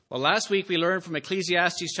Well, last week we learned from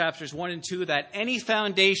Ecclesiastes chapters 1 and 2 that any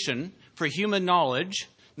foundation for human knowledge,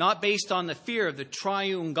 not based on the fear of the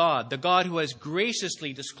triune God, the God who has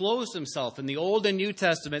graciously disclosed himself in the Old and New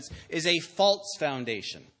Testaments, is a false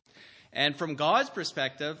foundation. And from God's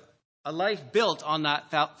perspective, a life built on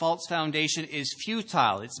that false foundation is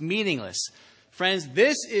futile. It's meaningless. Friends,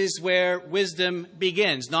 this is where wisdom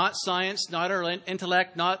begins. Not science, not our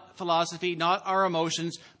intellect, not philosophy, not our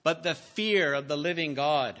emotions, but the fear of the living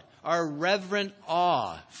God, our reverent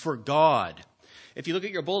awe for God. If you look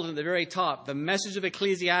at your bulletin at the very top, the message of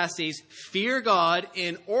Ecclesiastes, fear God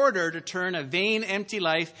in order to turn a vain, empty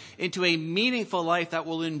life into a meaningful life that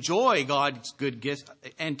will enjoy God's good gifts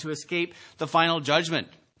and to escape the final judgment,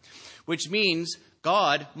 which means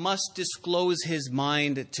God must disclose his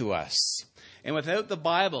mind to us. And without the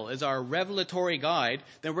Bible as our revelatory guide,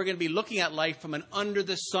 then we're going to be looking at life from an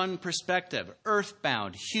under-the-sun perspective,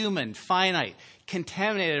 earthbound, human, finite,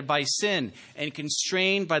 contaminated by sin, and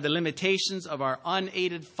constrained by the limitations of our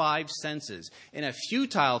unaided five senses, in a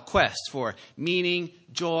futile quest for meaning,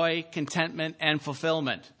 joy, contentment, and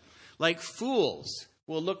fulfillment. Like fools,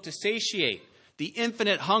 we'll look to satiate the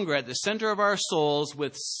infinite hunger at the center of our souls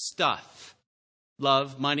with stuff.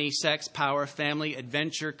 Love, money, sex, power, family,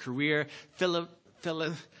 adventure, career,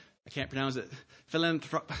 benevolence,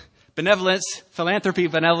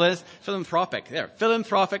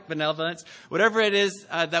 philanthropic benevolence, whatever it is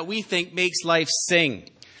that we think makes life sing.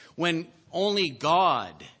 When only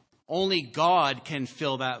God can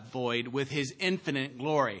fill that void with his infinite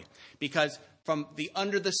glory. Because from the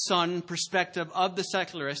under-the-sun perspective of the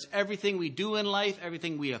secularist, everything we do in life,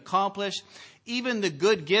 everything we accomplish, even the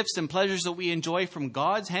good gifts and pleasures that we enjoy from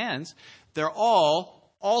God's hands, they're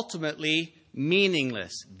all ultimately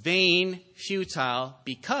meaningless, vain, futile,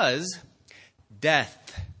 because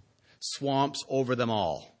death swamps over them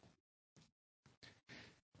all.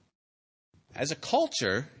 As a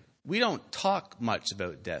culture, we don't talk much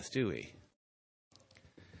about death, do we?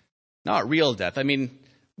 Not real death. I mean,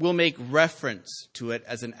 we'll make reference to it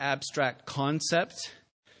as an abstract concept,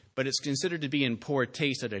 but it's considered to be in poor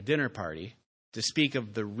taste at a dinner party to speak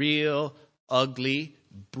of the real, ugly,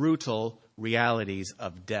 brutal realities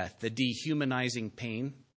of death. The dehumanizing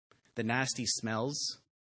pain, the nasty smells,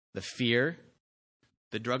 the fear,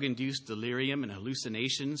 the drug-induced delirium and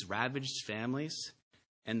hallucinations ravaged families,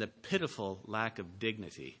 and the pitiful lack of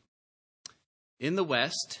dignity. In the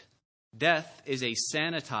West, death is a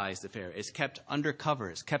sanitized affair. It's kept undercover.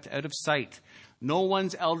 It's kept out of sight. No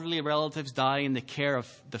one's elderly relatives die in the care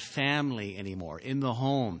of the family anymore, in the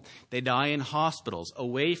home. They die in hospitals,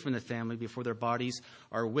 away from the family before their bodies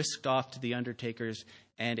are whisked off to the undertakers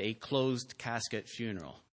and a closed casket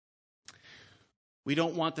funeral. We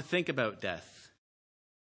don't want to think about death.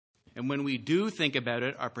 And when we do think about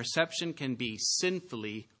it, our perception can be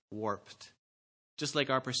sinfully warped. Just like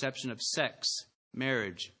our perception of sex,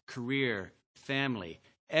 marriage, career, family,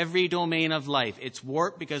 every domain of life. It's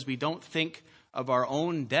warped because we don't think of our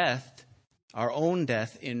own death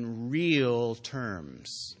in real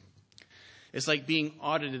terms. It's like being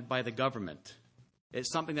audited by the government.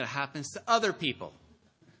 It's something that happens to other people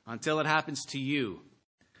until it happens to you.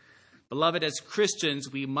 Beloved, as Christians,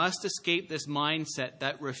 we must escape this mindset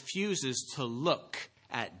that refuses to look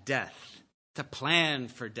at death, to plan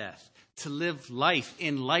for death, to live life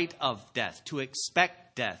in light of death, to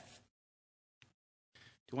expect death. Do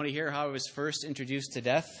you want to hear how I was first introduced to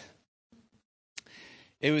death?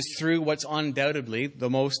 It was through what's undoubtedly the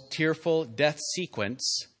most tearful death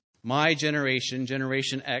sequence my generation,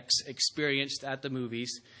 Generation X, experienced at the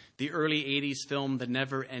movies, the early 80s film, The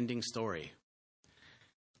Never-Ending Story.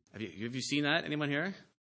 Have you seen that? Anyone here?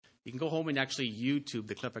 You can go home and actually YouTube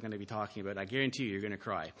the clip I'm going to be talking about. I guarantee you're going to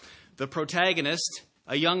cry. The protagonist,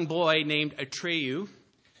 a young boy named Atreyu,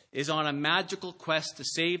 is on a magical quest to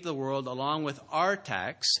save the world along with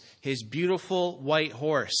Artax, his beautiful white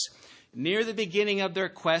horse. Near the beginning of their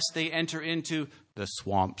quest, they enter into the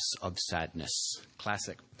swamps of sadness.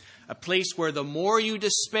 Classic. A place where the more you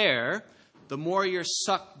despair, the more you're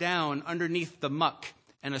sucked down underneath the muck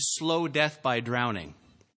and a slow death by drowning.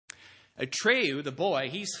 Atreyu, the boy,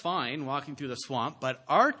 he's fine walking through the swamp, but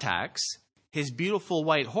Artax, his beautiful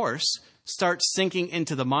white horse, starts sinking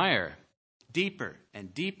into the mire, deeper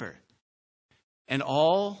and deeper. And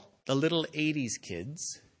all the little 80s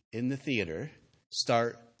kids in the theater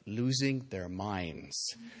start losing their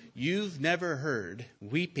minds. You've never heard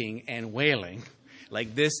weeping and wailing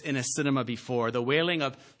like this in a cinema before. The wailing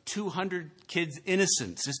of 200 kids'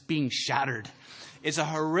 innocence just being shattered. It's a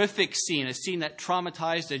horrific scene, a scene that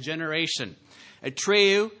traumatized a generation.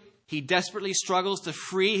 Atreyu, He desperately struggles to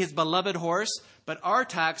free his beloved horse, but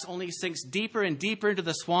Artax only sinks deeper and deeper into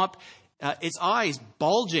the swamp, its eyes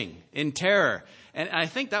bulging in terror. And I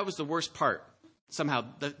think that was the worst part, somehow.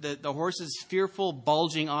 The horse's fearful,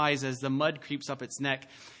 bulging eyes as the mud creeps up its neck.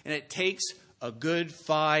 And it takes a good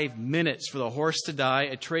 5 minutes for the horse to die,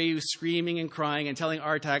 Atreyu screaming and crying and telling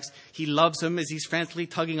Artax he loves him as he's frantically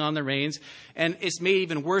tugging on the reins. And it's made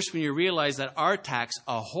even worse when you realize that Artax,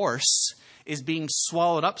 a horse, is being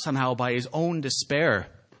swallowed up somehow by his own despair.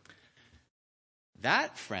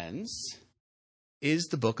 That, friends, is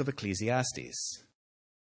the book of Ecclesiastes.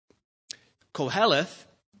 Koheleth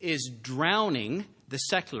is drowning the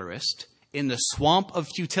secularist in the swamp of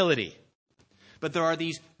futility. But there are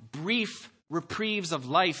these brief reprieves of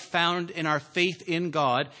life found in our faith in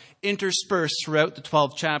God, interspersed throughout the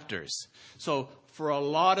 12 chapters. So for a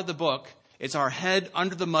lot of the book, it's our head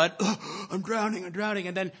under the mud. Oh, I'm drowning.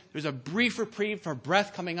 And then there's a brief reprieve for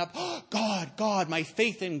breath coming up. Oh, God, my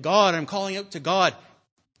faith in God. I'm calling out to God.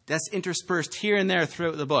 That's interspersed here and there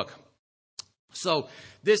throughout the book. So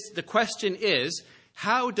the question is,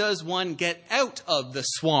 how does one get out of the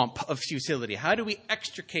swamp of futility? How do we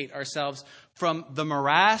extricate ourselves from the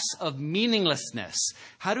morass of meaninglessness?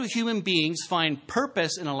 How do human beings find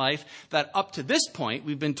purpose in a life that up to this point,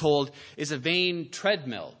 we've been told, is a vain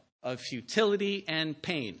treadmill of futility and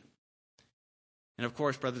pain? And of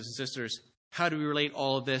course, brothers and sisters, how do we relate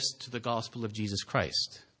all of this to the gospel of Jesus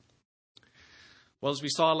Christ? Well, as we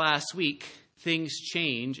saw last week, things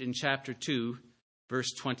change in chapter 2,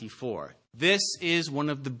 verse 24. This is one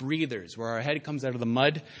of the breathers where our head comes out of the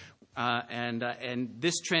mud. And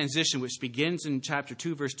this transition, which begins in chapter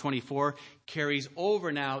 2, verse 24, carries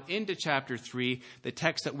over now into chapter 3, the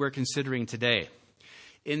text that we're considering today.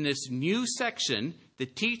 In this new section, the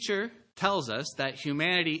teacher tells us that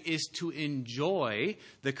humanity is to enjoy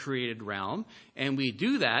the created realm. And we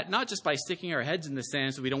do that not just by sticking our heads in the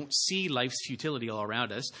sand so we don't see life's futility all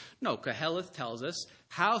around us. No, Koheleth tells us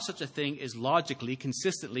how such a thing is logically,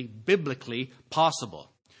 consistently, biblically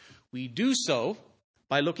possible. We do so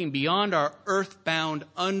by looking beyond our earthbound,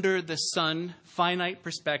 under the sun, finite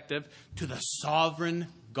perspective to the sovereign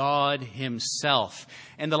God himself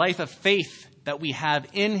and the life of faith that we have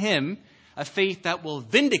in him, a faith that will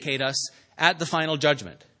vindicate us at the final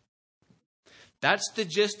judgment. That's the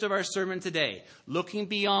gist of our sermon today, looking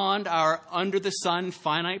beyond our under the sun,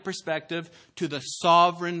 finite perspective to the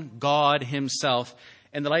sovereign God himself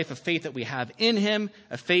and the life of faith that we have in him,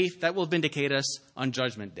 a faith that will vindicate us on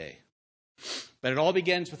Judgment Day. But it all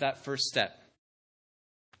begins with that first step.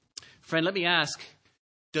 Friend, let me ask,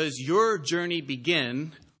 does your journey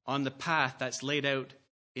begin on the path that's laid out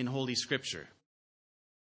in Holy Scripture?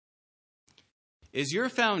 Is your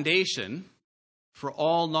foundation for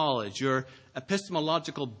all knowledge, your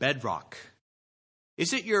epistemological bedrock?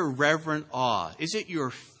 Is it your reverent awe? Is it your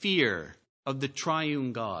fear of the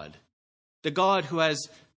triune God? The God who has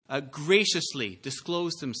graciously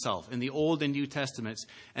disclosed himself in the Old and New Testaments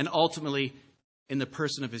and ultimately in the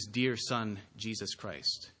person of his dear Son, Jesus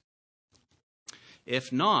Christ.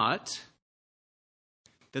 If not,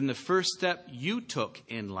 then the first step you took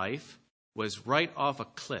in life was right off a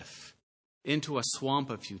cliff into a swamp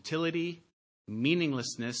of futility,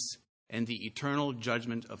 meaninglessness, and the eternal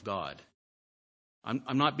judgment of God.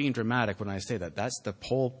 I'm not being dramatic when I say that. That's the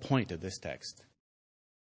whole point of this text.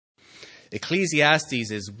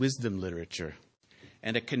 Ecclesiastes is wisdom literature.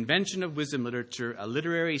 And a convention of wisdom literature, a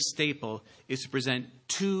literary staple, is to present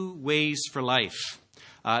two ways for life.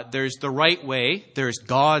 There's the right way, there's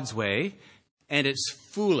God's way, and it's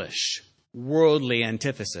foolish, worldly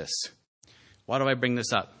antithesis. Why do I bring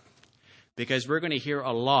this up? Because we're going to hear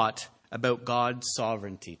a lot about God's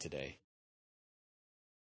sovereignty today.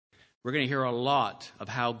 We're going to hear a lot of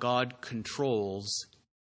how God controls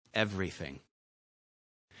everything.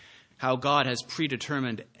 How God has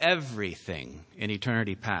predetermined everything in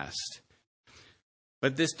eternity past.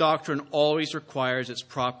 But this doctrine always requires its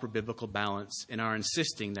proper biblical balance in our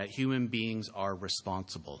insisting that human beings are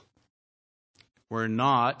responsible. We're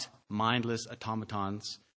not mindless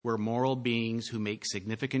automatons. We're moral beings who make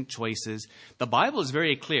significant choices. The Bible is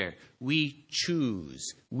very clear. We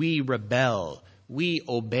choose. We rebel. We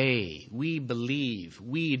obey. We believe.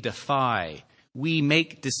 We defy. We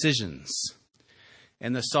make decisions.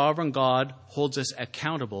 And the sovereign God holds us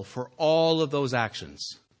accountable for all of those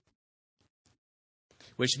actions.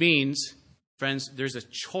 Which means, friends, there's a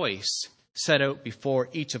choice set out before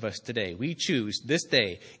each of us today. We choose this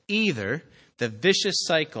day either the vicious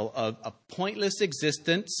cycle of a pointless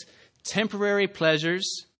existence, temporary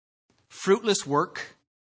pleasures, fruitless work,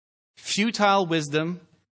 futile wisdom,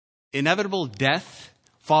 inevitable death,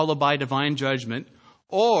 followed by divine judgment,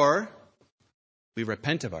 or we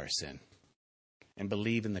repent of our sin and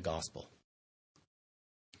believe in the gospel.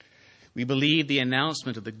 We believe the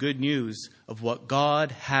announcement of the good news of what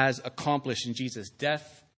God has accomplished in Jesus'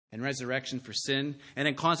 death and resurrection for sin, and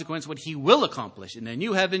in consequence what he will accomplish in the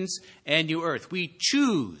new heavens and new earth. We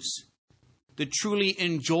choose the truly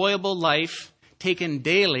enjoyable life taken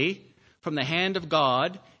daily from the hand of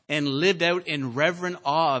God and lived out in reverent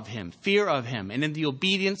awe of him, fear of him, and in the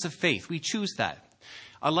obedience of faith. We choose that.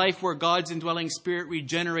 A life where God's indwelling Spirit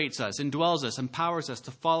regenerates us, indwells us, empowers us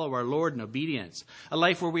to follow our Lord in obedience. A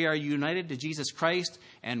life where we are united to Jesus Christ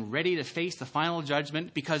and ready to face the final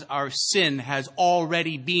judgment because our sin has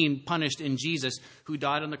already been punished in Jesus, who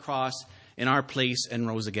died on the cross in our place and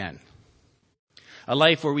rose again. A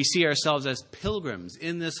life where we see ourselves as pilgrims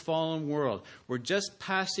in this fallen world. We're just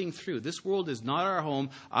passing through. This world is not our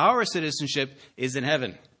home. Our citizenship is in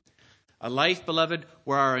heaven. A life, beloved,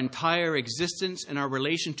 where our entire existence and our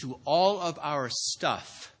relation to all of our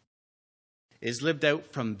stuff is lived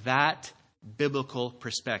out from that biblical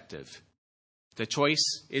perspective. The choice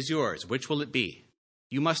is yours. Which will it be?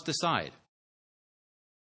 You must decide.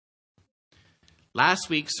 Last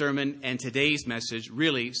week's sermon and today's message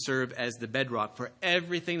really serve as the bedrock for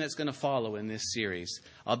everything that's going to follow in this series.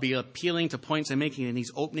 I'll be appealing to points I'm making in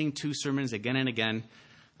these opening two sermons again and again.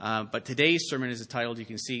 But today's sermon is titled, you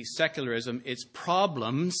can see, Secularism, Its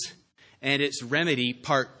Problems and Its Remedy,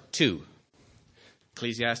 Part 2.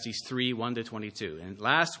 Ecclesiastes 3, 1-22. And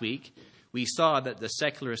last week, we saw that the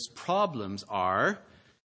secularist problems are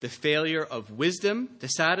the failure of wisdom to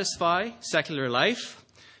satisfy secular life,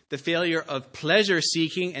 the failure of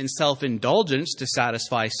pleasure-seeking and self-indulgence to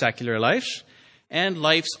satisfy secular life, and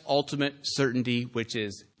life's ultimate certainty, which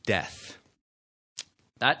is death.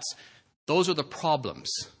 Those are the problems,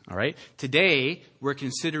 all right? Today, we're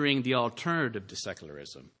considering the alternative to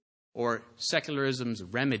secularism, or secularism's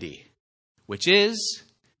remedy, which is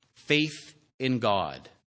faith in God.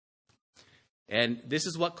 And this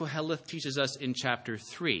is what Koheleth teaches us in chapter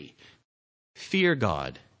 3. Fear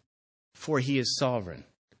God, for he is sovereign.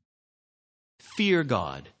 Fear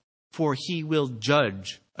God, for he will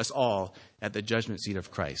judge us all at the judgment seat of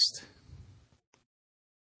Christ.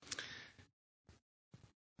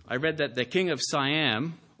 I read that the king of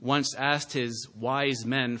Siam once asked his wise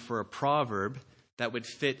men for a proverb that would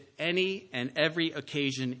fit any and every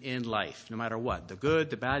occasion in life, no matter what, the good,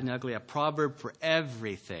 the bad, and the ugly, a proverb for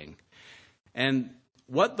everything. And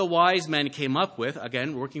what the wise men came up with,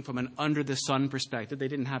 again, working from an under-the-sun perspective, they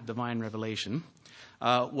didn't have divine revelation,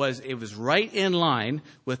 it was right in line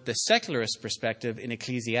with the secularist perspective in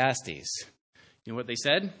Ecclesiastes. You know what they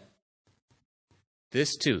said?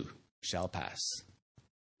 This too shall pass.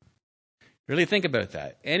 Really think about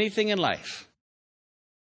that. Anything in life,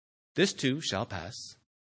 this too shall pass.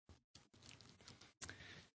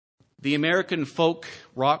 The American folk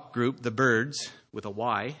rock group, The Byrds, with a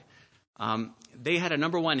Y, they had a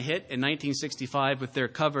number one hit in 1965 with their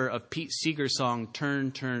cover of Pete Seeger's song,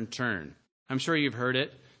 Turn, Turn, Turn. I'm sure you've heard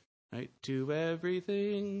it. Right? To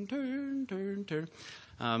everything, turn, turn, turn.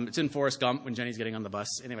 It's in Forrest Gump when Jenny's getting on the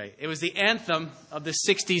bus. Anyway, it was the anthem of the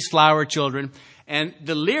 60s flower children. And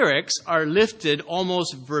the lyrics are lifted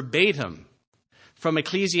almost verbatim from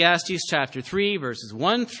Ecclesiastes chapter 3, verses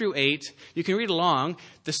 1-8. You can read along.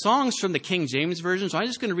 The song's from the King James Version, so I'm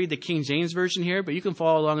just going to read the King James Version here, but you can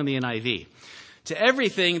follow along in the NIV. To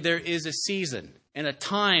everything there is a season and a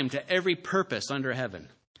time to every purpose under heaven.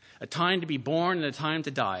 A time to be born and a time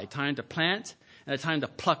to die. A time to plant and a time to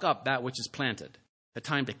pluck up that which is planted. A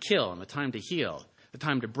time to kill and a time to heal. A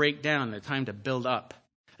time to break down and a time to build up.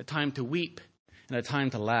 A time to weep and a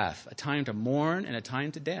time to laugh. A time to mourn and a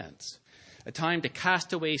time to dance. A time to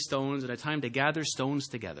cast away stones and a time to gather stones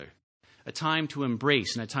together. A time to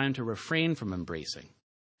embrace and a time to refrain from embracing.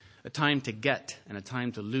 A time to get and a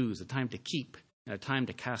time to lose. A time to keep and a time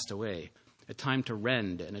to cast away. A time to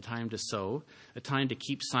rend and a time to sow. A time to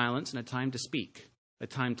keep silence and a time to speak. A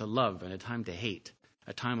time to love and a time to hate.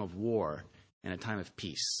 A time of war and a time of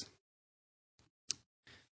peace.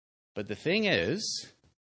 But the thing is,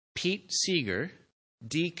 Pete Seeger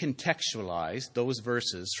decontextualized those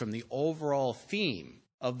verses from the overall theme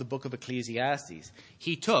of the book of Ecclesiastes.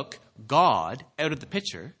 He took God out of the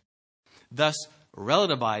picture, thus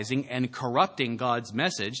relativizing and corrupting God's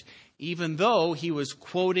message, even though he was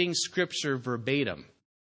quoting Scripture verbatim.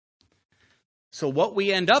 So what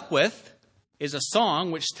we end up with is a song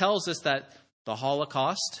which tells us that the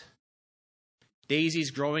Holocaust, daisies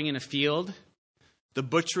growing in a field, the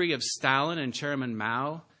butchery of Stalin and Chairman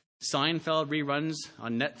Mao, Seinfeld reruns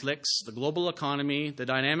on Netflix, the global economy, the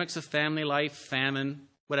dynamics of family life, famine,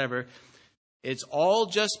 whatever. It's all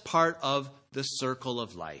just part of the circle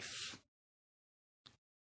of life.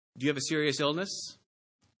 Do you have a serious illness?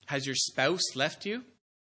 Has your spouse left you?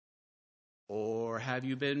 Or have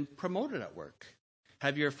you been promoted at work?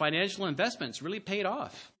 Have your financial investments really paid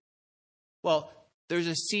off? Well, there's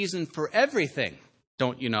a season for everything,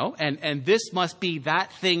 don't you know? And this must be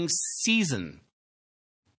that thing's season.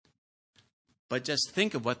 But just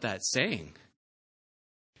think of what that's saying.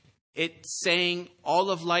 It's saying all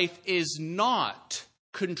of life is not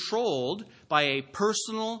controlled by a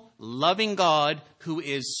personal, loving God who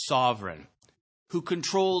is sovereign, who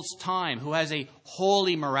controls time, who has a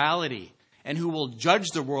holy morality, and who will judge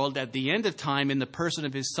the world at the end of time in the person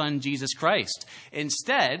of his Son, Jesus Christ.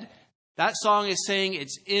 Instead, that song is saying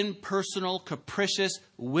it's impersonal, capricious,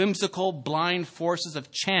 whimsical, blind forces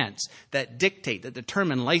of chance that dictate, that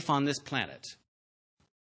determine life on this planet.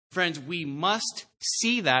 Friends, we must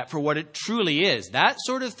see that for what it truly is. That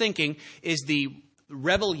sort of thinking is the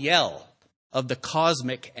rebel yell of the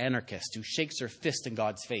cosmic anarchist who shakes her fist in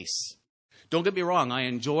God's face. Don't get me wrong, I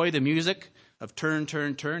enjoy the music of Turn,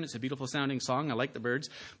 Turn, Turn. It's a beautiful sounding song. I like the birds.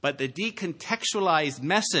 But the decontextualized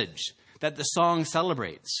message that the song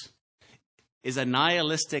celebrates is a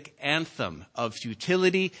nihilistic anthem of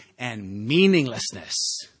futility and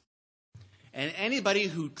meaninglessness. And anybody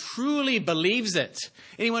who truly believes it,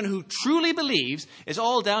 anyone who truly believes, is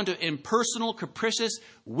all down to impersonal, capricious,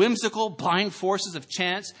 whimsical, blind forces of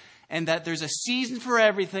chance, and that there's a season for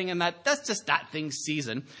everything, and that's just that thing's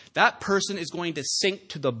season. That person is going to sink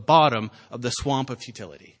to the bottom of the swamp of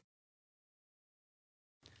futility.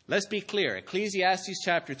 Let's be clear. Ecclesiastes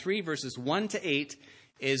chapter 3, verses 1 to 8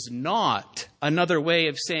 is not another way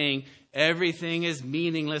of saying everything is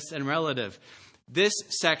meaningless and relative. This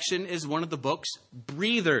section is one of the book's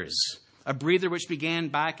breathers, a breather which began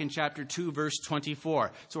back in chapter 2, verse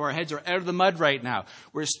 24. So our heads are out of the mud right now.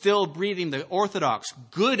 We're still breathing the orthodox,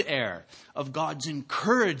 good air of God's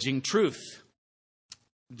encouraging truth.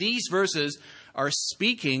 These verses are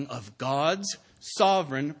speaking of God's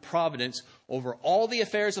sovereign providence over all the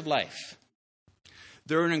affairs of life.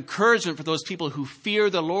 They're an encouragement for those people who fear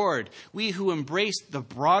the Lord, we who embrace the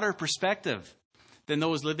broader perspective than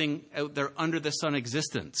those living out there under the sun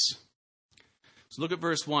existence. So look at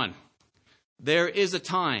verse 1. There is a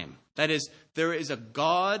time, that is, there is a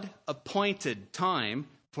God-appointed time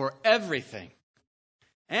for everything,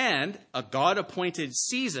 and a God-appointed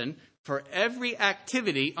season for every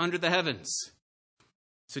activity under the heavens.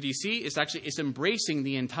 So do you see? It's embracing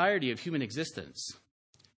the entirety of human existence.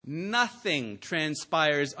 Nothing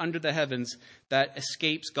transpires under the heavens that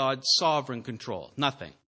escapes God's sovereign control.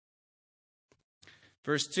 Nothing.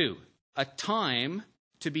 Verse 2, a time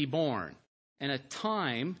to be born and a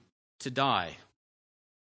time to die.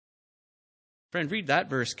 Friend, read that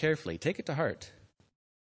verse carefully. Take it to heart.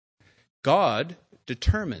 God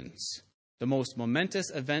determines the most momentous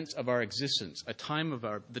events of our existence, the time of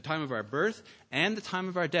our birth and the time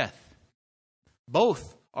of our death.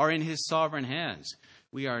 Both are in his sovereign hands.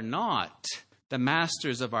 We are not the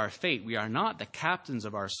masters of our fate. We are not the captains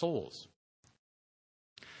of our souls.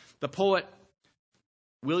 The poet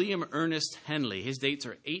William Ernest Henley, his dates are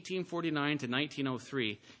 1849 to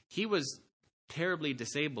 1903. He was terribly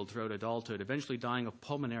disabled throughout adulthood, eventually dying of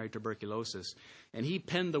pulmonary tuberculosis. And he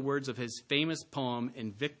penned the words of his famous poem,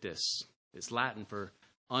 Invictus. It's Latin for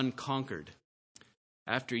unconquered.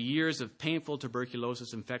 After years of painful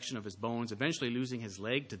tuberculosis infection of his bones, eventually losing his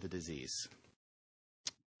leg to the disease.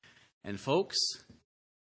 And folks,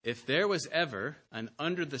 if there was ever an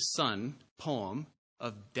under the sun poem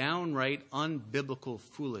of downright unbiblical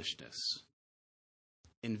foolishness,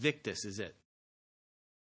 Invictus is it.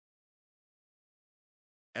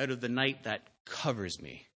 Out of the night that covers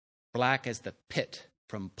me, black as the pit,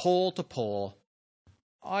 from pole to pole,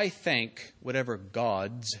 I thank whatever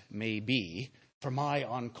gods may be for my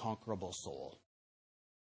unconquerable soul.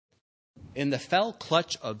 In the fell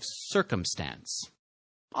clutch of circumstance,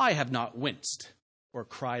 I have not winced or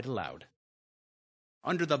cried aloud.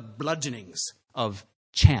 Under the bludgeonings of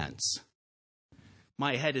chance,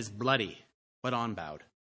 my head is bloody but unbowed.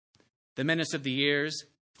 The menace of the years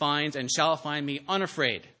finds and shall find me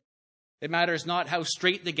unafraid. It matters not how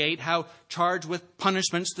straight the gate, how charged with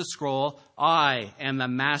punishments the scroll. I am the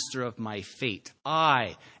master of my fate.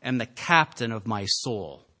 I am the captain of my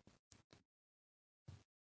soul.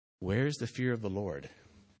 Where's the fear of the Lord?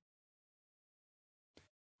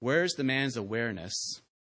 Where's the man's awareness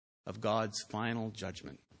of God's final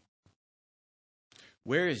judgment?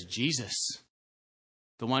 Where is Jesus,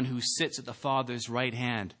 the one who sits at the Father's right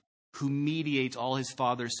hand, who mediates all his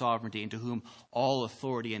Father's sovereignty, and to whom all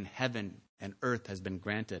authority in heaven and earth has been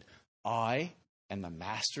granted? I am the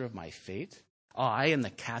master of my fate. I am the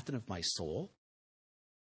captain of my soul?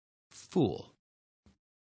 Fool.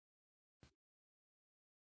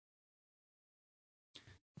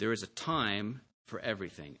 There is a time for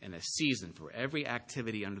everything and a season for every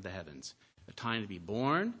activity under the heavens. A time to be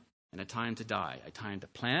born and a time to die. A time to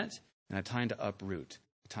plant and a time to uproot.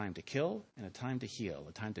 A time to kill and a time to heal.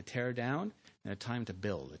 A time to tear down and a time to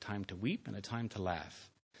build. A time to weep and a time to laugh.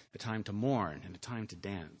 A time to mourn and a time to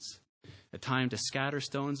dance. A time to scatter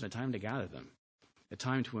stones and a time to gather them. A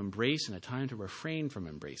time to embrace and a time to refrain from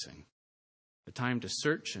embracing. A time to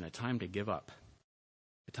search and a time to give up.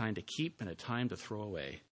 A time to keep and a time to throw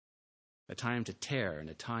away. A time to tear and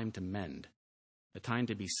a time to mend. A time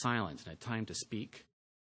to be silent and a time to speak.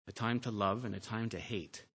 A time to love and a time to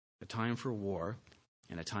hate. A time for war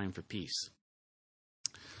and a time for peace.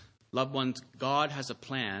 Loved ones, God has a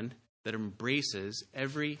plan that embraces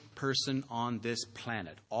every person on this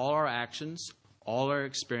planet. All our actions, all our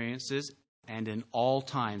experiences, and in all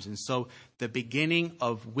times. And so the beginning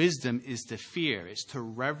of wisdom is to fear. It's to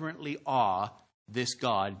reverently awe this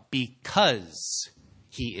God because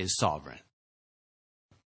he is sovereign.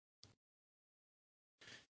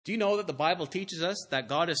 Do you know that the Bible teaches us that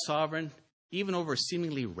God is sovereign even over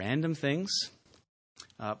seemingly random things?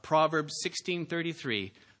 Proverbs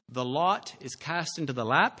 16:33, the lot is cast into the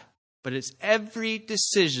lap, but its every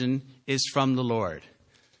decision is from the Lord.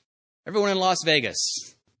 Everyone in Las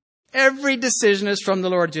Vegas, every decision is from the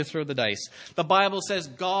Lord to throw the dice. The Bible says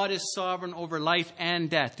God is sovereign over life and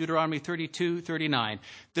death. Deuteronomy 32:39.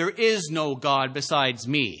 There is no God besides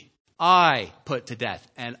me. I put to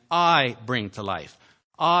death and I bring to life.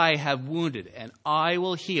 I have wounded and I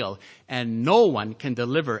will heal, and no one can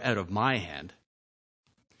deliver out of my hand.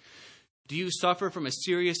 Do you suffer from a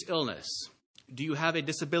serious illness? Do you have a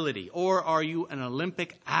disability? Or are you an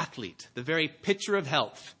Olympic athlete, the very picture of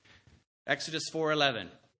health? Exodus 4:11.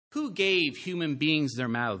 Who gave human beings their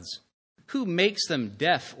mouths? Who makes them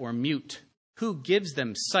deaf or mute? Who gives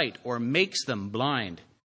them sight or makes them blind?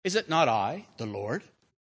 Is it not I, the Lord?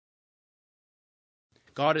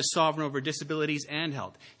 God is sovereign over disabilities and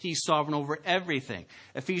health. He's sovereign over everything.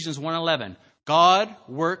 Ephesians 1:11. God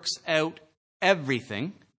works out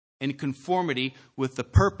everything in conformity with the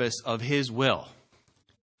purpose of his will.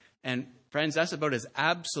 And friends, that's about as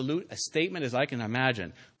absolute a statement as I can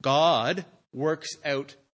imagine. God works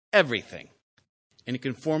out everything in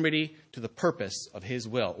conformity to the purpose of his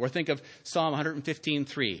will. Or think of Psalm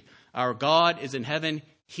 115:3. Our God is in heaven.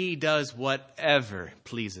 He does whatever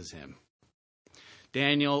pleases him.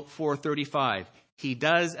 Daniel 4:35. He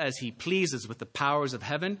does as he pleases with the powers of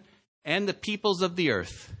heaven and the peoples of the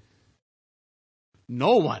earth.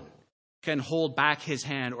 No one can hold back his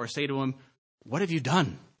hand or say to him, what have you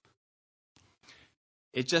done?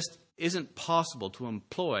 It just isn't possible to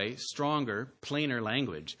employ stronger, plainer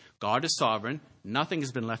language. God is sovereign. Nothing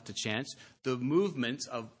has been left to chance. The movements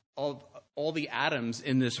of all the atoms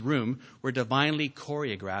in this room were divinely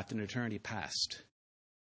choreographed in eternity past.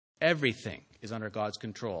 Everything is under God's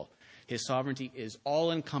control. His sovereignty is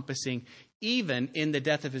all-encompassing, even in the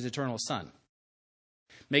death of his eternal Son.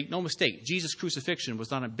 Make no mistake, Jesus' crucifixion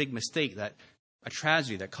was not a big mistake, a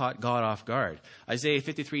tragedy that caught God off guard. Isaiah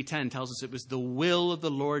 53:10 tells us it was the will of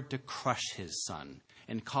the Lord to crush his Son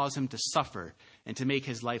and cause him to suffer and to make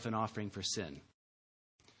his life an offering for sin.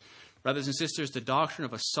 Brothers and sisters, the doctrine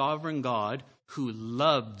of a sovereign God who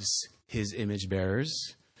loves his image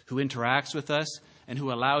bearers, who interacts with us, and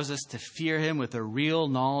who allows us to fear him with a real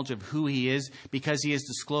knowledge of who he is because he has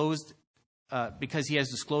disclosed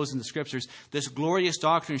in the scriptures, this glorious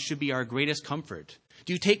doctrine should be our greatest comfort.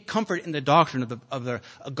 Do you take comfort in the doctrine of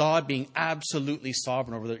a God being absolutely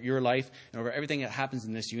sovereign over your life and over everything that happens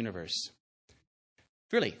in this universe?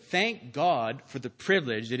 Really, thank God for the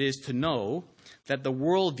privilege it is to know that the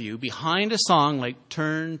worldview behind a song like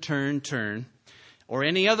Turn, Turn, Turn, or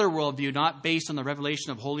any other worldview not based on the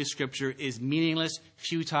revelation of Holy Scripture is meaningless,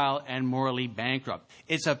 futile, and morally bankrupt.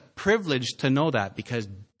 It's a privilege to know that because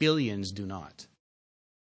billions do not.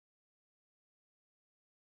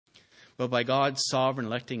 But by God's sovereign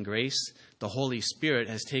electing grace, the Holy Spirit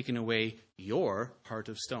has taken away your heart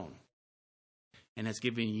of stone and has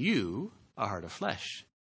given you a heart of flesh.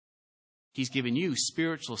 He's given you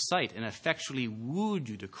spiritual sight and effectually wooed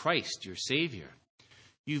you to Christ, your Savior.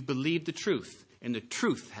 You've believed the truth, and the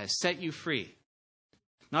truth has set you free.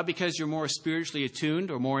 Not because you're more spiritually attuned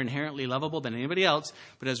or more inherently lovable than anybody else,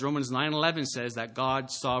 but as Romans 9:11 says, that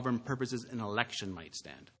God's sovereign purposes in election might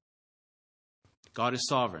stand. God is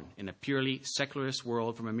sovereign. In a purely secularist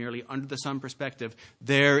world, from a merely under-the-sun perspective,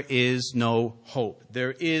 there is no hope.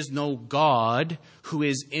 There is no God who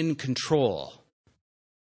is in control.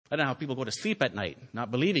 I don't know how people go to sleep at night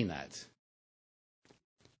not believing that.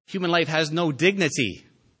 Human life has no dignity.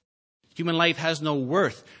 Human life has no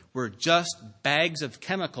worth. We're just bags of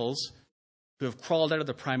chemicals who have crawled out of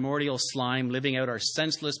the primordial slime, living out our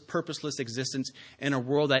senseless, purposeless existence in a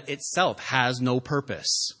world that itself has no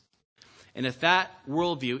purpose. And if that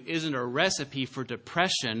worldview isn't a recipe for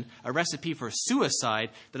depression, a recipe for suicide,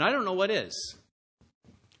 then I don't know what is.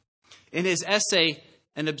 In his essay,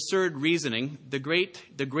 An Absurd Reasoning, the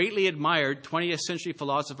greatly admired 20th century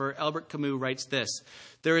philosopher Albert Camus writes this: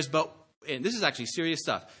 and this is actually serious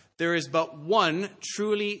stuff, there is but one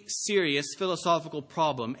truly serious philosophical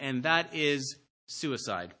problem, and that is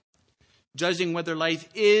suicide. Judging whether life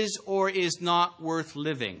is or is not worth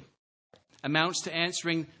living amounts to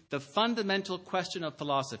answering the fundamental question of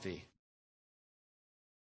philosophy.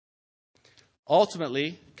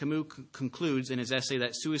 Ultimately, Camus concludes in his essay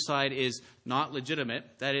that suicide is not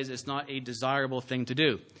legitimate. That is, it's not a desirable thing to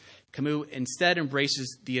do. Camus instead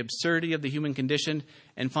embraces the absurdity of the human condition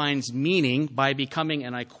and finds meaning by becoming,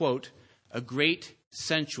 and I quote, a great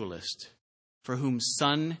sensualist for whom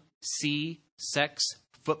sun, sea, sex,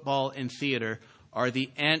 football, and theater are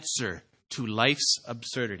the answer to life's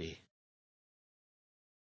absurdity.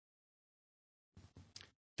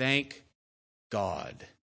 Thank God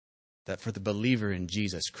that for the believer in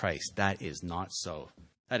Jesus Christ, that is not so.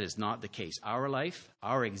 That is not the case. Our life,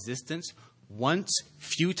 our existence, once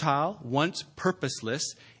futile, once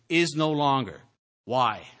purposeless, is no longer.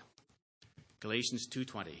 Why? Galatians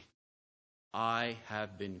 2:20. I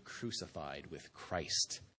have been crucified with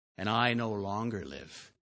Christ, and I no longer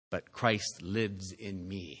live, but Christ lives in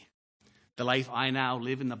me. The life I now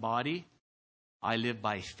live in the body, I live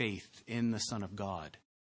by faith in the Son of God,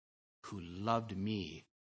 who loved me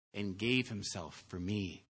and gave himself for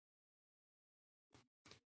me.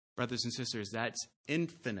 Brothers and sisters, that's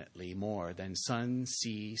infinitely more than sun,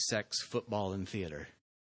 sea, sex, football, and theater.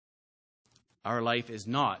 Our life is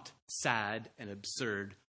not sad and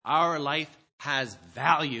absurd. Our life has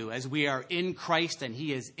value as we are in Christ and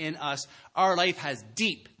he is in us. Our life has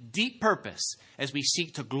deep, deep purpose as we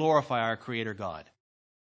seek to glorify our Creator God.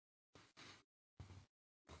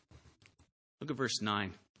 Look at verse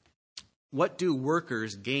 9. What do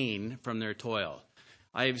workers gain from their toil?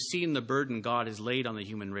 I have seen the burden God has laid on the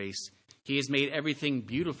human race. He has made everything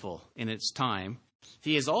beautiful in its time.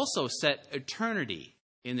 He has also set eternity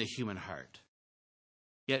in the human heart.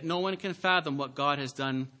 Yet no one can fathom what God has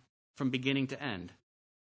done from beginning to end.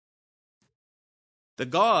 The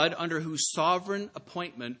God under whose sovereign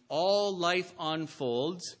appointment all life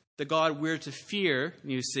unfolds, the God we're to fear,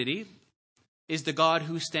 New City, is the God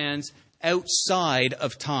who stands outside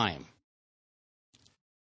of time.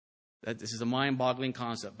 This is a mind-boggling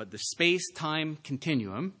concept, but the space-time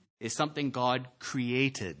continuum is something God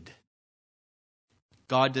created.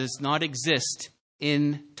 God does not exist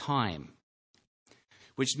in time,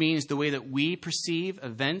 which means the way that we perceive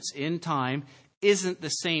events in time isn't the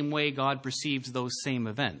same way God perceives those same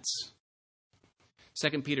events.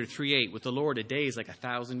 2 Peter 3:8, with the Lord a day is like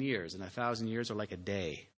 1,000 years, and 1,000 years are like a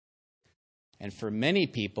day. And for many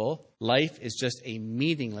people, life is just a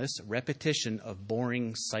meaningless repetition of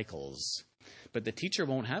boring cycles. But the teacher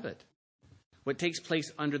won't have it. What takes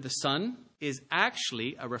place under the sun is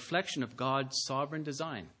actually a reflection of God's sovereign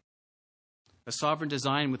design. A sovereign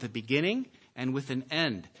design with a beginning and with an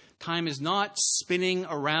end. Time is not spinning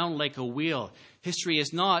around like a wheel. History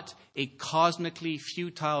is not a cosmically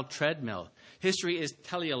futile treadmill. History is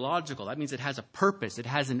teleological. That means it has a purpose. It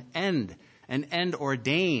has an end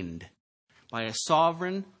ordained by a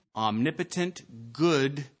sovereign, omnipotent,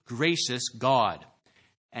 good, gracious God.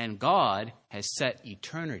 And God has set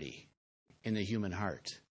eternity in the human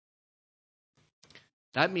heart.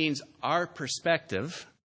 That means our perspective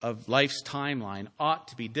of life's timeline ought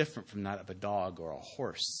to be different from that of a dog or a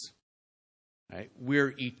horse. Right?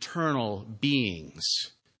 We're eternal beings,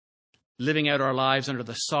 living out our lives under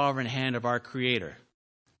the sovereign hand of our Creator.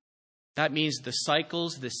 That means the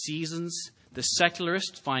cycles, the seasons, the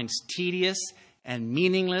secularist finds tedious and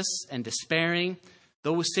meaningless and despairing.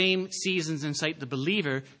 Those same seasons incite the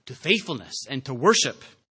believer to faithfulness and to worship.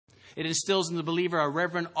 It instills in the believer a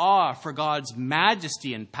reverent awe for God's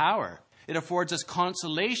majesty and power. It affords us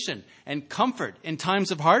consolation and comfort in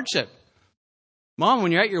times of hardship. Mom,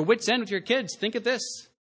 when you're at your wit's end with your kids, think of this.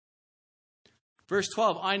 Verse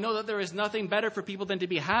 12, I know that there is nothing better for people than to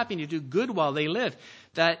be happy and to do good while they live,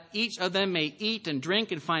 that each of them may eat and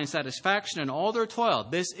drink and find satisfaction in all their toil.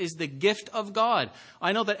 This is the gift of God.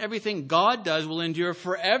 I know that everything God does will endure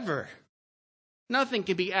forever. Nothing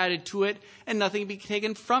can be added to it and nothing can be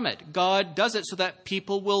taken from it. God does it so that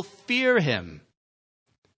people will fear him.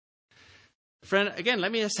 Friend, again,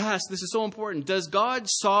 let me just ask, this is so important. Does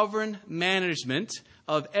God's sovereign management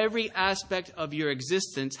of every aspect of your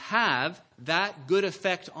existence have that good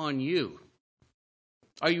effect on you?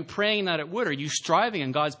 Are you praying that it would? Are you striving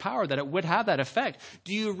in God's power that it would have that effect?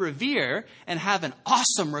 Do you revere and have an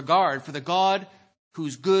awesome regard for the God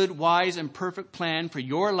whose good, wise, and perfect plan for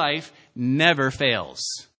your life never fails?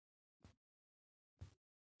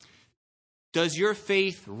 Does your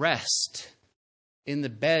faith rest in the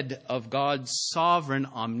bed of God's sovereign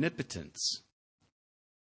omnipotence?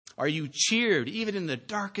 Are you cheered, even in the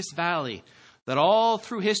darkest valley, that all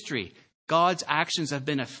through history, God's actions have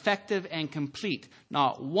been effective and complete?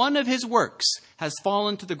 Not one of his works has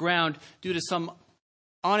fallen to the ground due to some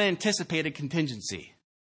unanticipated contingency.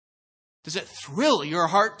 Does it thrill your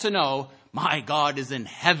heart to know, my God is in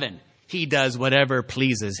heaven? He does whatever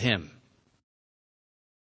pleases him.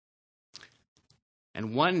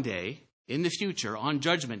 And one day, in the future, on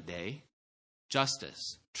Judgment Day,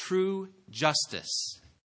 justice, true justice,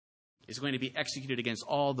 is going to be executed against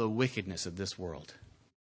all the wickedness of this world.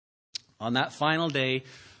 On that final day,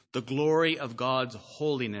 the glory of God's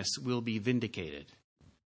holiness will be vindicated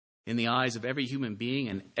in the eyes of every human being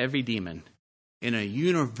and every demon in a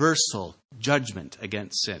universal judgment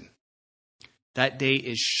against sin. That day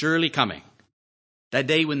is surely coming. That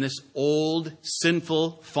day when this old,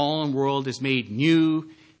 sinful, fallen world is made new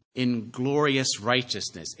in glorious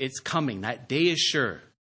righteousness. It's coming. That day is sure.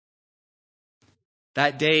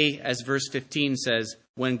 That day, as verse 15 says,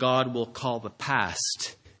 when God will call the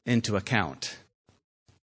past into account.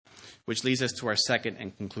 Which leads us to our second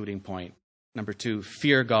and concluding point. Number 2,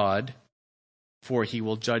 fear God, for he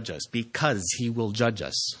will judge us, because he will judge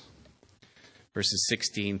us. Verses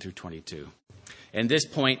 16 through 22. And this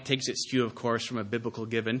point takes its cue, of course, from a biblical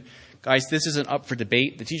given. Guys, this isn't up for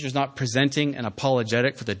debate. The teacher's not presenting an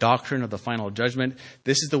apologetic for the doctrine of the final judgment.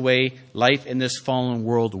 This is the way life in this fallen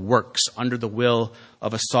world works under the will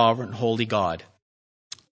of a sovereign, holy God.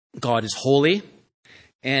 God is holy,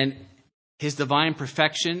 and his divine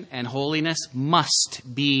perfection and holiness must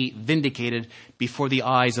be vindicated before the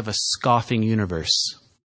eyes of a scoffing universe.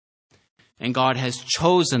 And God has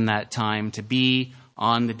chosen that time to be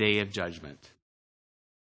on the day of judgment.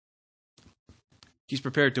 He's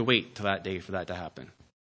prepared to wait till that day for that to happen.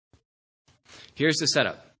 Here's the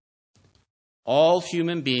setup. All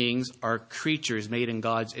human beings are creatures made in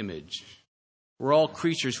God's image. We're all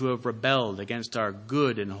creatures who have rebelled against our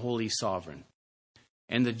good and holy sovereign.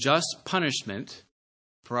 And the just punishment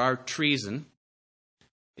for our treason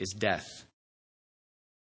is death.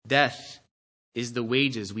 Death is the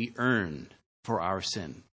wages we earn for our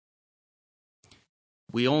sin.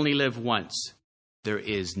 We only live once. There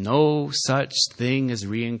is no such thing as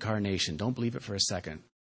reincarnation. Don't believe it for a second.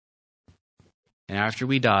 And after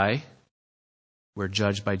we die, we're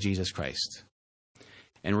judged by Jesus Christ.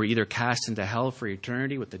 And we're either cast into hell for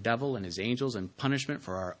eternity with the devil and his angels and punishment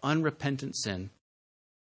for our unrepentant sin,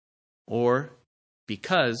 or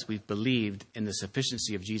because we've believed in the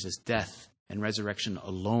sufficiency of Jesus' death and resurrection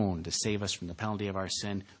alone to save us from the penalty of our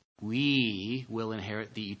sin, we will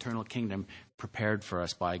inherit the eternal kingdom prepared for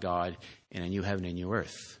us by God in a new heaven and new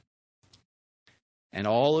earth. And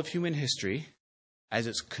all of human history, as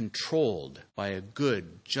it's controlled by a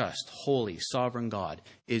good, just, holy, sovereign God,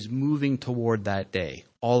 is moving toward that day.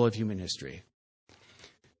 All of human history.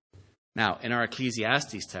 Now, in our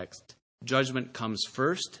Ecclesiastes text, judgment comes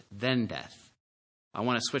first, then death. I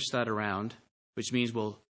want to switch that around, which means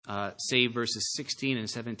we'll save verses 16 and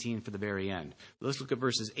 17 for the very end. Let's look at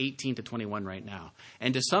verses 18 to 21 right now.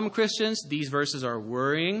 And to some Christians, these verses are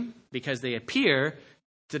worrying because they appear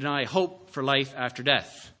to deny hope for life after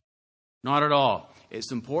death. Not at all.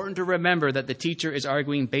 It's important to remember that the teacher is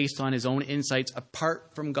arguing based on his own insights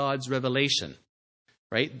apart from God's revelation.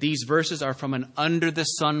 Right? These verses are from an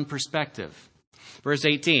under-the-sun perspective. Verse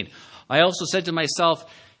 18, I also said to myself,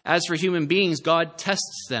 as for human beings, God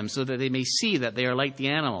tests them so that they may see that they are like the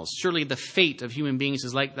animals. Surely the fate of human beings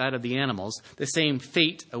is like that of the animals. The same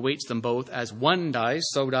fate awaits them both. As one dies,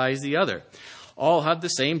 so dies the other. All have the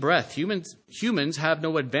same breath. Humans have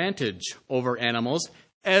no advantage over animals.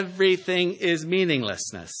 Everything is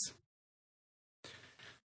meaninglessness.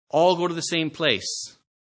 All go to the same place.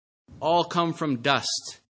 All come from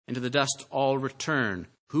dust, and to the dust all return.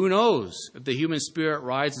 Who knows if the human spirit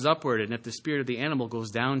rises upward and if the spirit of the animal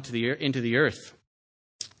goes down to into the earth?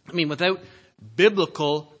 I mean, without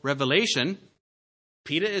biblical revelation,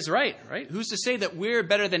 Pt.2 is right? Who's to say that we're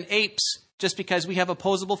better than apes just because we have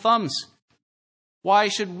opposable thumbs? Why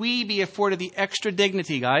should we be afforded the extra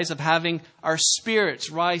dignity, guys, of having our spirits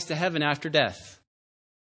rise to heaven after death?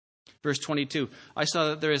 Verse 22, I saw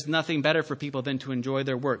that there is nothing better for people than to enjoy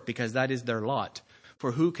their work, because that is their lot.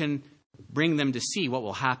 For who can bring them to see what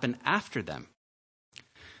will happen after them?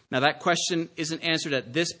 Now, that question isn't answered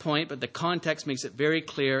at this point, but the context makes it very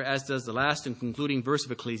clear, as does the last and concluding verse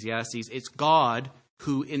of Ecclesiastes. It's God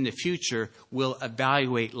who, in the future, will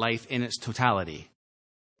evaluate life in its totality.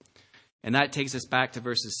 And that takes us back to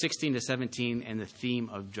verses 16 to 17 and the theme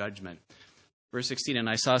of judgment. Verse 16, and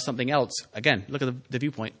I saw something else. Again, look at the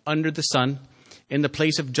viewpoint. Under the sun, in the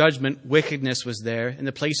place of judgment, wickedness was there. In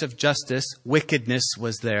the place of justice, wickedness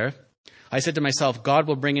was there. I said to myself, God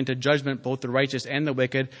will bring into judgment both the righteous and the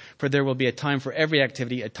wicked, for there will be a time for every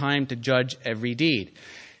activity, a time to judge every deed.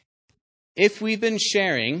 If we've been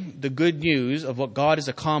sharing the good news of what God has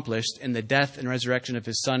accomplished in the death and resurrection of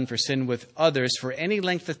his Son for sin with others for any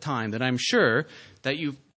length of time, then I'm sure that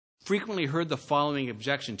you've frequently heard the following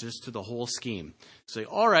objection just to the whole scheme. Say,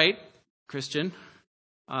 all right, Christian,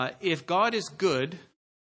 if God is good,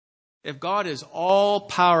 if God is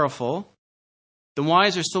all-powerful, then why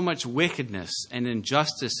is there so much wickedness and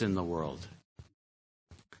injustice in the world?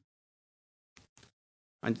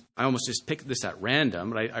 I almost just picked this at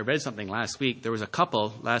random, but I read something last week. There was a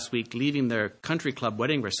couple last week leaving their country club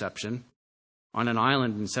wedding reception on an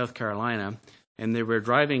island in South Carolina, and they were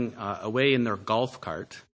driving away in their golf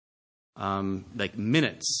cart, like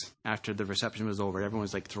minutes after the reception was over. Everyone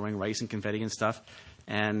was like throwing rice and confetti and stuff,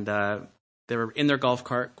 and they were in their golf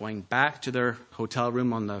cart going back to their hotel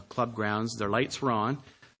room on the club grounds. Their lights were on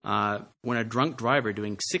when a drunk driver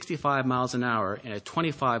doing 65 miles an hour in a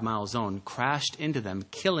 25-mile zone crashed into them,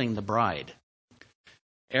 killing the bride.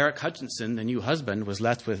 Eric Hutchinson, the new husband, was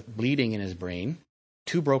left with bleeding in his brain,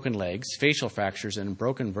 2 broken legs, facial fractures, and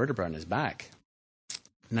broken vertebra in his back.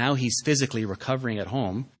 Now he's physically recovering at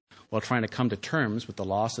home while trying to come to terms with the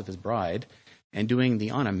loss of his bride and doing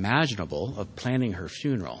the unimaginable of planning her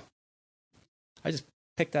funeral. I just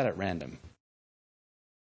picked that at random.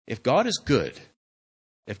 If God is good,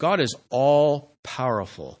 if God is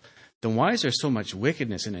all-powerful, then why is there so much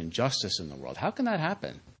wickedness and injustice in the world? How can that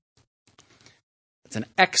happen? It's an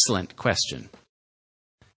excellent question.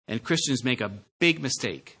 And Christians make a big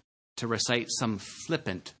mistake to recite some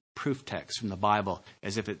flippant proof text from the Bible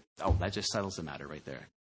as if that just settles the matter right there.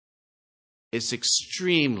 It's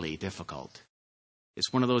extremely difficult.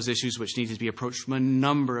 It's one of those issues which needs to be approached from a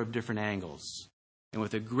number of different angles and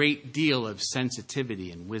with a great deal of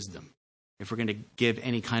sensitivity and wisdom if we're going to give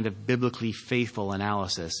any kind of biblically faithful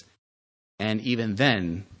analysis. And even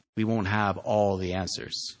then, we won't have all the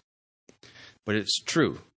answers. But it's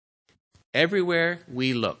true. Everywhere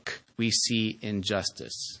we look, we see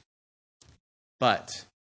injustice. But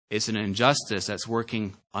it's an injustice that's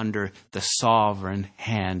working under the sovereign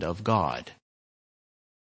hand of God.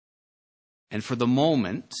 And for the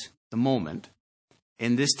moment,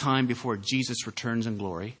 in this time before Jesus returns in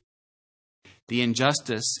glory, the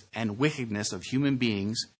injustice and wickedness of human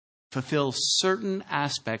beings fulfill certain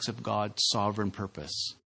aspects of God's sovereign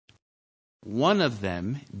purpose. One of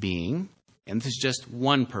them being, and this is just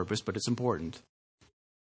one purpose, but it's important,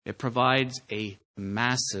 it provides a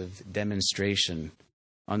massive demonstration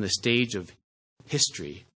on the stage of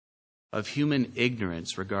history of human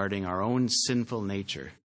ignorance regarding our own sinful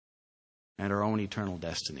nature and our own eternal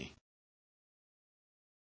destiny.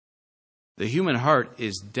 The human heart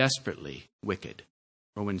is desperately wicked.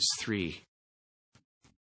 Romans 3.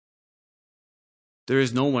 There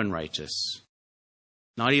is no one righteous,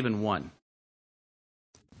 not even one.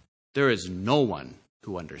 There is no one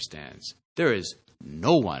who understands. There is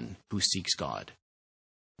no one who seeks God.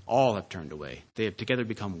 All have turned away. They have together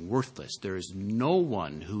become worthless. There is no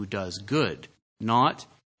one who does good, not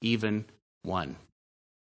even one.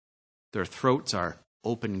 Their throats are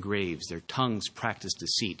open graves. Their tongues practice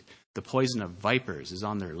deceit. The poison of vipers is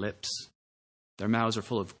on their lips. Their mouths are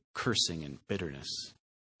full of cursing and bitterness.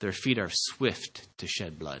 Their feet are swift to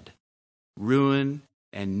shed blood. Ruin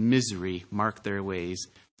and misery mark their ways,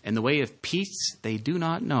 and the way of peace they do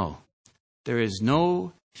not know. There is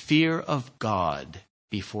no fear of God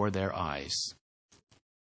before their eyes.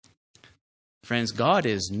 Friends, God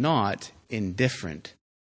is not indifferent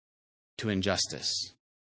to injustice.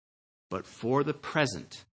 But for the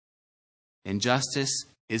present, injustice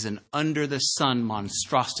is an under-the-sun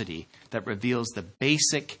monstrosity that reveals the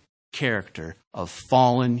basic character of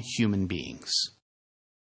fallen human beings.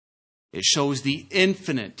 It shows the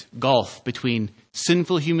infinite gulf between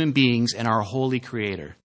sinful human beings and our holy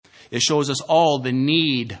Creator. It shows us all the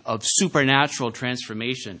need of supernatural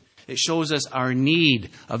transformation. It shows us our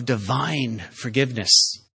need of divine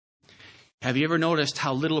forgiveness. Have you ever noticed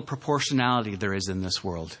how little proportionality there is in this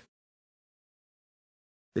world?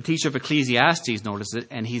 The teacher of Ecclesiastes noticed it,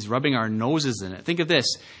 and he's rubbing our noses in it. Think of this.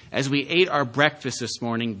 As we ate our breakfast this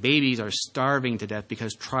morning, babies are starving to death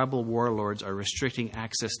because tribal warlords are restricting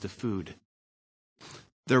access to food.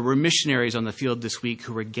 There were missionaries on the field this week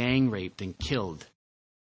who were gang raped and killed.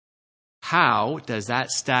 How does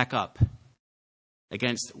that stack up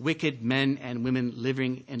against wicked men and women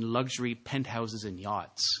living in luxury penthouses and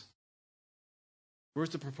yachts?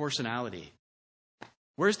 Where's the proportionality?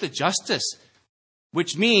 Where's the justice?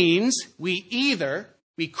 Which means we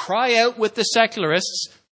cry out with the secularists,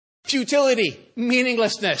 futility,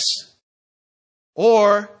 meaninglessness,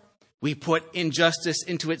 or we put injustice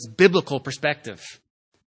into its biblical perspective.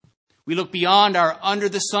 We look beyond our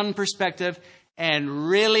under-the-sun perspective and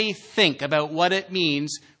really think about what it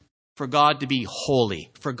means for God to be holy,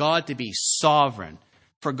 for God to be sovereign,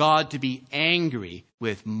 for God to be angry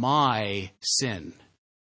with my sin.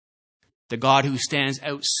 The God who stands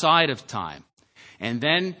outside of time. And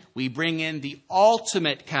then we bring in the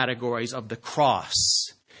ultimate categories of the cross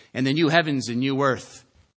and the new heavens and new earth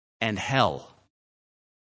and hell.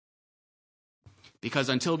 Because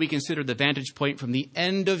until we consider the vantage point from the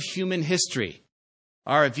end of human history,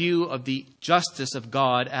 our view of the justice of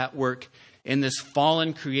God at work in this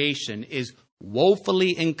fallen creation is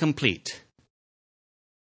woefully incomplete.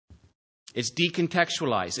 It's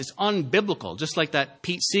decontextualized. It's unbiblical, just like that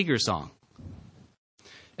Pete Seeger song.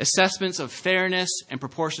 Assessments of fairness and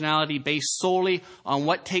proportionality based solely on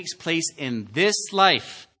what takes place in this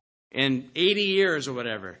life, in 80 years or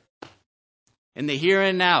whatever, in the here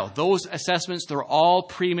and now, those assessments, they're all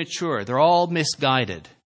premature. They're all misguided.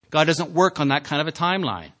 God doesn't work on that kind of a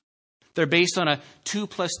timeline. They're based on a 2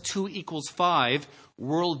 + 2 = 5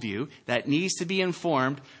 worldview that needs to be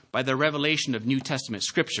informed by the revelation of New Testament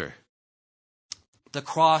Scripture. The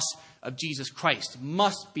cross of Jesus Christ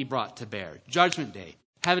must be brought to bear. Judgment Day,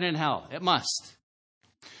 heaven and hell, it must.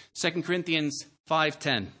 2 Corinthians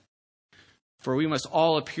 5:10. For we must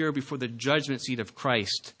all appear before the judgment seat of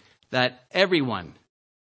Christ, that everyone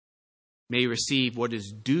may receive what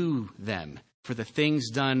is due them for the things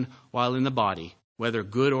done while in the body, whether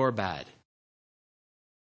good or bad.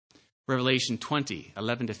 Revelation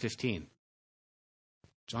 20:11-15.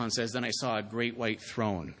 John says, Then I saw a great white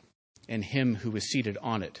throne, and him who was seated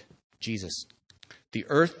on it, Jesus. The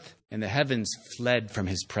earth and the heavens fled from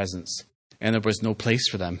his presence, and there was no place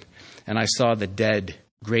for them. And I saw the dead,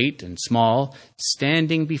 great and small,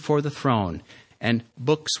 standing before the throne, and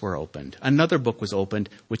books were opened. Another book was opened,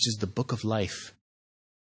 which is the book of life.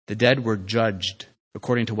 The dead were judged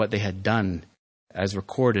according to what they had done, as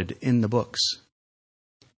recorded in the books.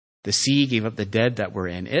 The sea gave up the dead that were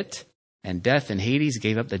in it, and death and Hades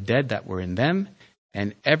gave up the dead that were in them,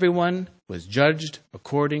 and everyone was judged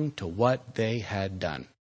according to what they had done.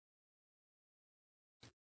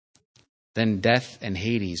 Then death and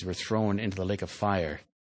Hades were thrown into the lake of fire.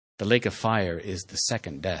 The lake of fire is the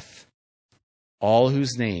second death. All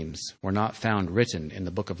whose names were not found written in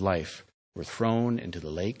the book of life were thrown into the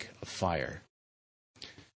lake of fire.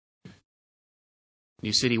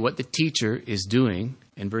 New City, what the teacher is doing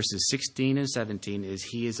in verses 16 and 17 is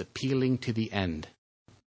he is appealing to the end,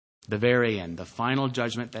 the very end, the final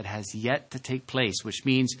judgment that has yet to take place, which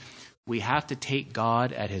means we have to take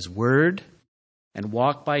God at his word and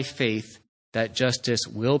walk by faith that justice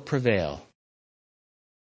will prevail,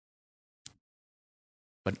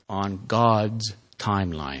 but on God's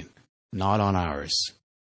timeline, not on ours.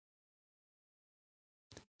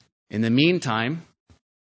 In the meantime,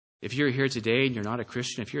 if you're here today and you're not a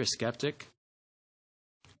Christian, if you're a skeptic,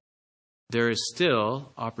 there is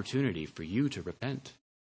still opportunity for you to repent.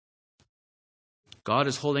 God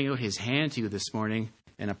is holding out his hand to you this morning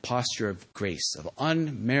in a posture of grace, of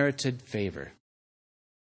unmerited favor.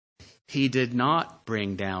 He did not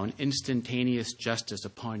bring down instantaneous justice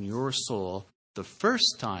upon your soul the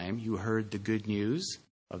first time you heard the good news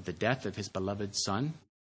of the death of his beloved Son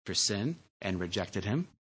for sin and rejected him.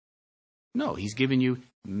 No, he's given you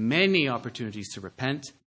many opportunities to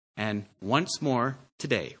repent, and once more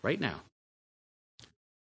today, right now.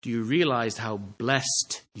 Do you realize how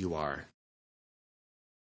blessed you are?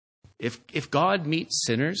 If God meets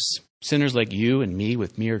sinners like you and me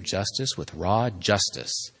with mere justice, with raw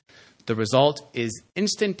justice, the result is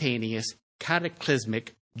instantaneous,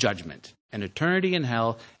 cataclysmic judgment, an eternity in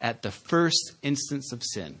hell at the first instance of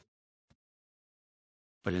sin.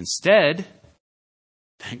 But instead,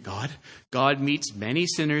 thank God, God meets many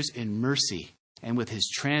sinners in mercy and with his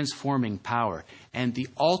transforming power. And the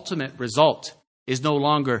ultimate result is no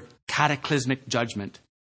longer cataclysmic judgment,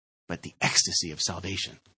 but the ecstasy of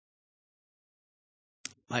salvation.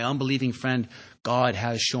 My unbelieving friend, God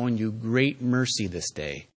has shown you great mercy this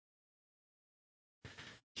day.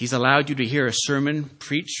 He's allowed you to hear a sermon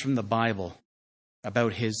preached from the Bible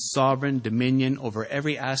about his sovereign dominion over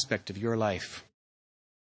every aspect of your life.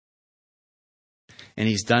 And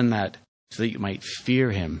he's done that so that you might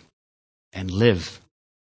fear him and live.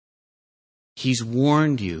 He's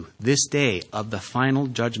warned you this day of the final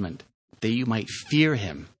judgment, that you might fear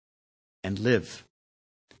him and live.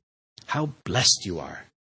 How blessed you are.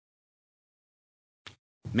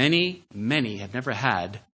 Many, many have never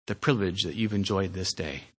had the privilege that you've enjoyed this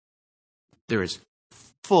day. There is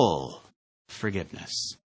full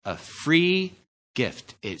forgiveness, a free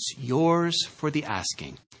gift. It's yours for the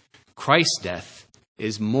asking. Christ's death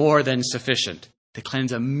is more than sufficient to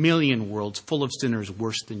cleanse 1,000,000 worlds full of sinners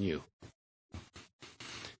worse than you.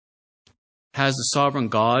 Has the sovereign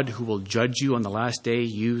God who will judge you on the last day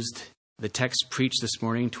used the text preached this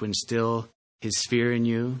morning to instill his fear in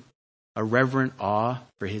you, a reverent awe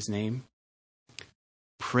for his name?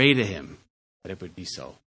 Pray to him that it would be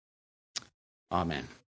so. Amen.